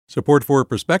Support for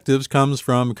Perspectives comes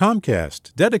from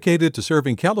Comcast, dedicated to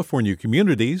serving California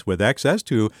communities with access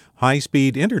to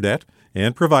high-speed internet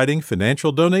and providing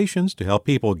financial donations to help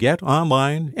people get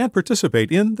online and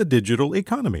participate in the digital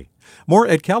economy. More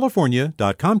at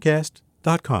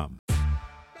california.comcast.com.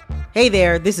 Hey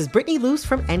there, this is Brittany Luce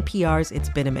from NPR's It's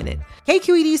Been a Minute.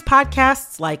 KQED's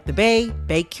podcasts like The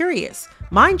Bay Curious,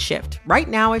 Mindshift, Right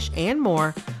Nowish, and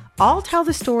more all tell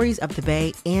the stories of the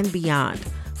Bay and beyond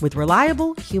with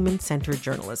reliable, human-centered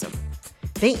journalism.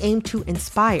 They aim to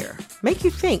inspire, make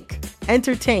you think,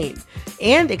 entertain,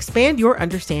 and expand your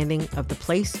understanding of the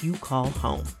place you call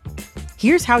home.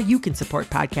 Here's how you can support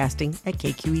podcasting at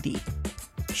KQED.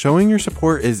 Showing your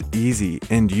support is easy,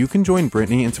 and you can join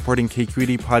Brittany in supporting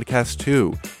KQED Podcast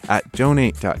too at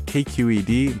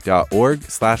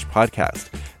donate.kqed.org/podcast.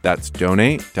 That's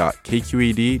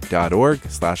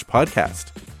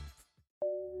donate.kqed.org/podcast.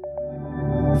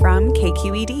 From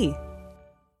KQED.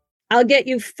 I'll get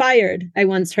you fired, I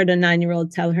once heard a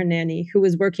 9-year-old tell her nanny who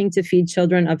was working to feed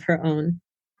children of her own.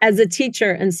 As a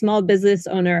teacher and small business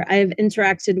owner, I have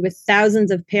interacted with thousands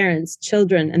of parents,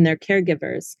 children, and their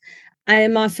caregivers. I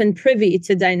am often privy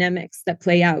to dynamics that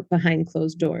play out behind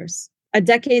closed doors. A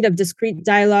decade of discreet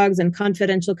dialogues and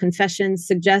confidential confessions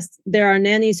suggests there are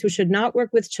nannies who should not work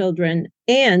with children,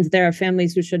 and there are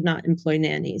families who should not employ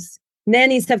nannies.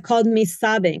 Nannies have called me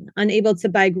sobbing, unable to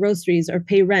buy groceries or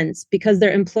pay rent because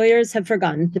their employers have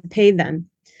forgotten to pay them.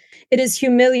 It is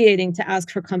humiliating to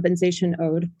ask for compensation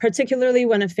owed, particularly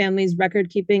when a family's record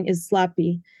keeping is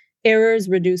sloppy. Errors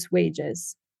reduce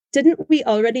wages. Didn't we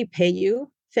already pay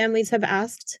you? Families have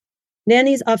asked.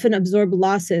 Nannies often absorb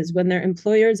losses when their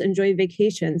employers enjoy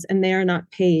vacations and they are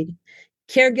not paid.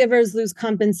 Caregivers lose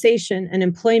compensation and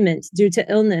employment due to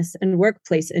illness and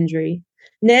workplace injury.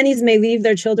 Nannies may leave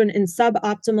their children in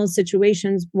suboptimal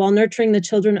situations while nurturing the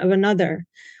children of another.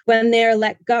 When they are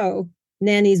let go,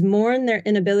 nannies mourn their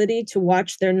inability to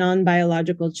watch their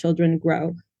non-biological children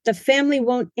grow. The family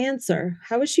won't answer.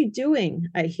 How is she doing?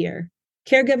 I hear.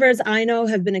 Caregivers I know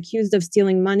have been accused of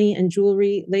stealing money and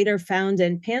jewelry, later found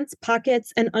in pants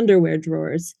pockets and underwear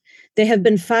drawers. They have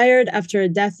been fired after a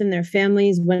death in their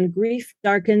families when grief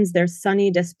darkens their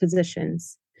sunny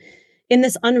dispositions. In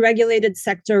this unregulated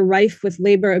sector rife with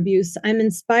labor abuse, I'm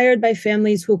inspired by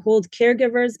families who hold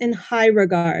caregivers in high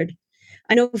regard.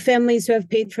 I know families who have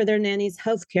paid for their nannies'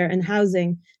 healthcare and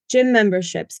housing, gym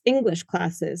memberships, English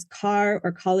classes, car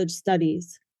or college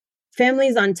studies.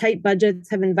 Families on tight budgets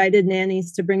have invited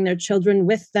nannies to bring their children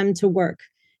with them to work.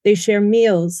 They share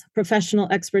meals, professional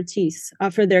expertise,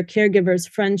 offer their caregivers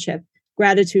friendship,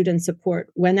 gratitude, and support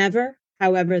whenever,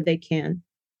 however they can.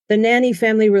 The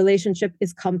nanny-family relationship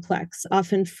is complex,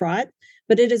 often fraught,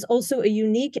 but it is also a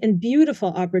unique and beautiful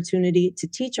opportunity to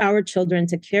teach our children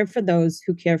to care for those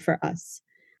who care for us.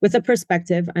 With a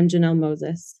perspective, I'm Janelle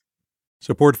Moses.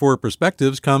 Support for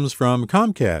Perspectives comes from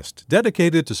Comcast,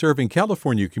 dedicated to serving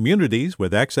California communities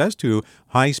with access to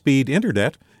high-speed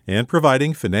internet and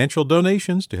providing financial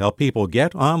donations to help people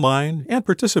get online and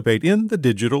participate in the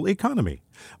digital economy.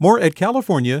 More at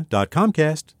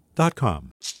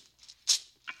california.comcast.com.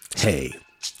 Hey,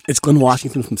 it's Glenn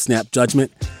Washington from Snap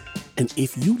Judgment, and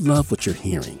if you love what you're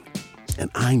hearing,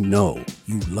 and I know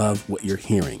you love what you're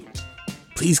hearing,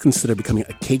 please consider becoming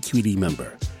a KQED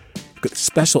member. You get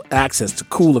special access to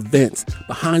cool events,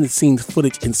 behind-the-scenes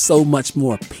footage, and so much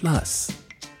more. Plus,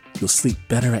 you'll sleep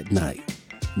better at night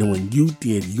knowing you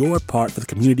did your part for the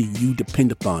community you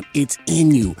depend upon. It's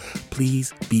in you.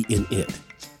 Please be in it.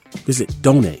 Visit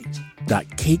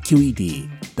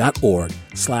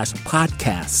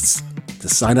donate.kqed.org/podcasts to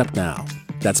sign up now.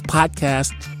 That's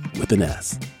podcast with an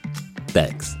S.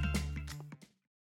 Thanks.